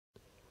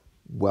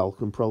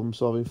Welcome, problem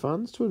solving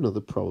fans, to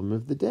another problem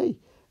of the day.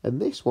 And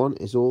this one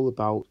is all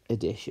about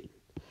addition.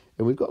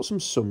 And we've got some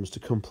sums to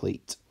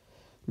complete.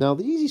 Now,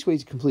 the easiest way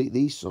to complete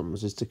these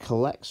sums is to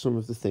collect some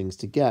of the things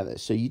together.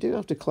 So you don't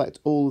have to collect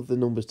all of the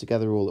numbers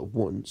together all at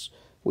once.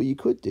 What you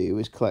could do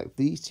is collect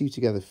these two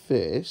together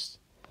first.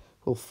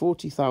 Well,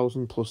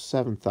 40,000 plus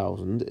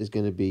 7,000 is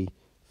going to be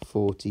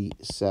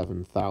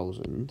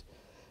 47,000.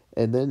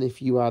 And then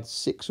if you add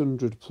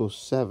 600 plus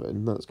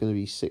 7, that's going to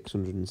be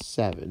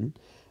 607.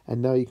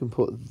 And now you can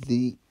put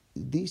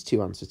these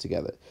two answers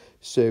together.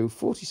 So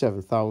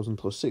 47,000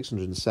 plus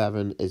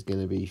 607 is going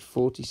to be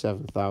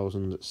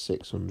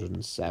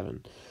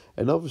 47,607.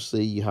 And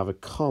obviously you have a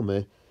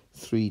comma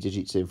 3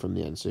 digits in from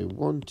the end. So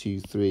 1, 2,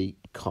 3,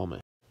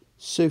 comma.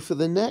 So for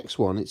the next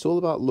one, it's all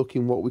about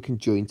looking what we can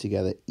join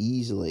together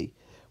easily.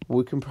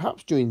 We can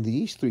perhaps join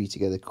these three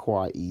together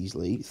quite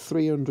easily.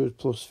 300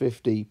 plus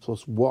 50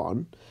 plus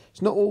 1.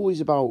 It's not always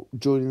about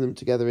joining them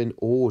together in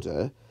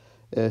order.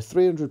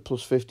 300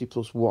 plus 50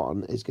 plus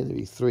 1 is going to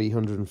be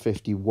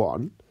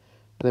 351. And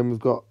then we've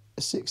got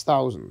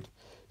 6,000.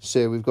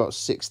 So we've got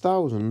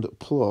 6,000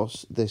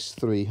 plus this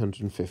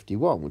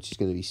 351, which is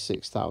going to be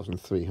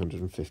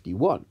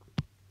 6,351.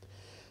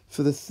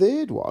 For the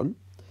third one,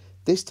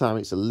 this time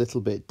it's a little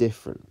bit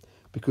different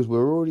because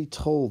we're already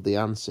told the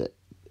answer.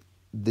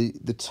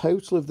 The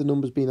total of the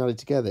numbers being added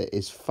together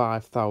is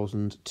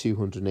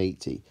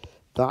 5,280.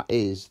 That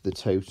is the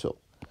total.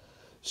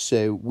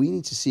 So we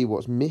need to see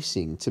what's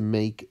missing to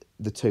make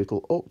the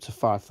total up to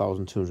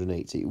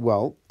 5,280.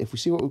 Well, if we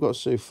see what we've got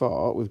so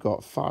far, we've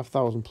got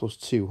 5,000 plus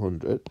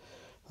 200.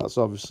 That's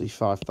obviously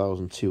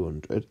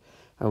 5,200.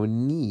 And we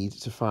need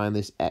to find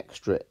this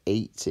extra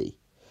 80.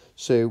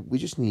 So we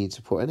just need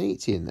to put an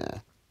 80 in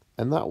there.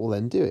 And that will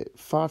then do it.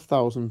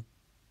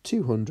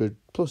 5,200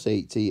 plus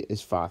 80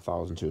 is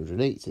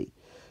 5,280.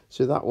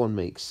 So that one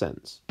makes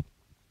sense.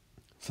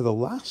 For the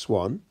last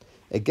one,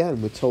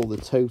 again, we're told the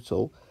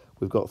total.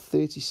 We've got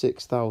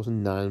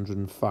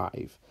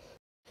 36,905.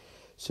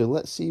 So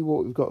let's see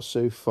what we've got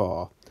so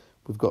far.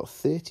 We've got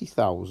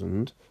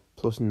 30,000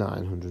 plus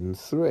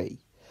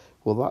 903.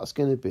 Well, that's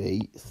going to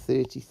be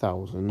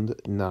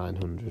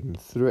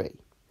 30,903.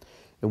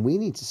 And we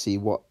need to see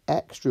what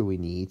extra we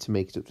need to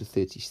make it up to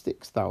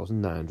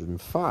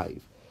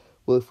 36,905.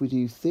 Well, if we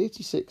do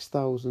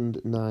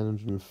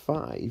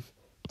 36,905,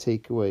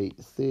 take away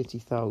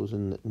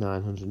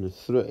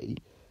 30,903,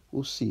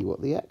 we'll see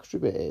what the extra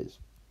bit is.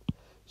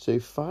 So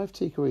 5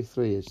 take away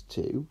 3 is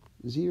 2,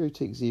 0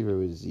 take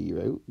 0 is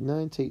 0,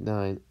 9 take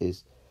 9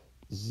 is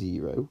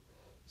 0,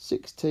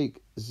 6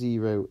 take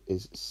 0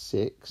 is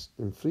 6,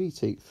 and 3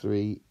 take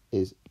 3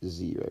 is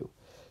 0.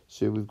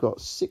 So we've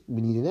got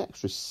we need an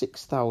extra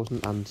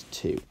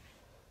 6,002.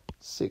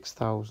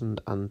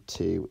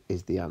 6,002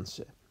 is the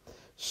answer.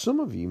 Some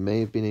of you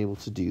may have been able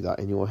to do that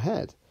in your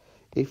head.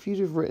 If you'd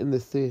have written the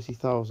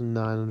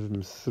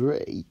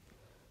 30,903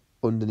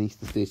 underneath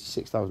the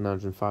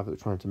 36,905 that we're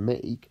trying to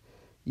make,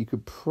 you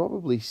could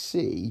probably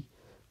see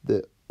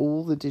that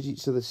all the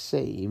digits are the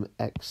same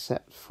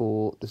except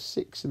for the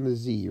 6 and the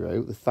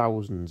 0, the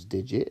thousands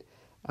digit,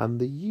 and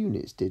the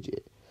units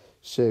digit.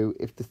 So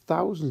if the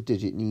thousands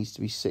digit needs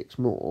to be 6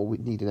 more,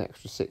 we'd need an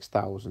extra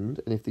 6,000.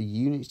 And if the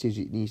units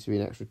digit needs to be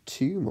an extra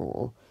 2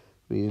 more,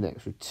 we need an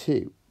extra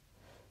 2.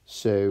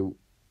 So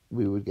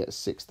we would get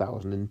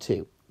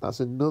 6,002. That's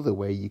another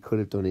way you could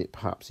have done it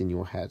perhaps in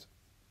your head.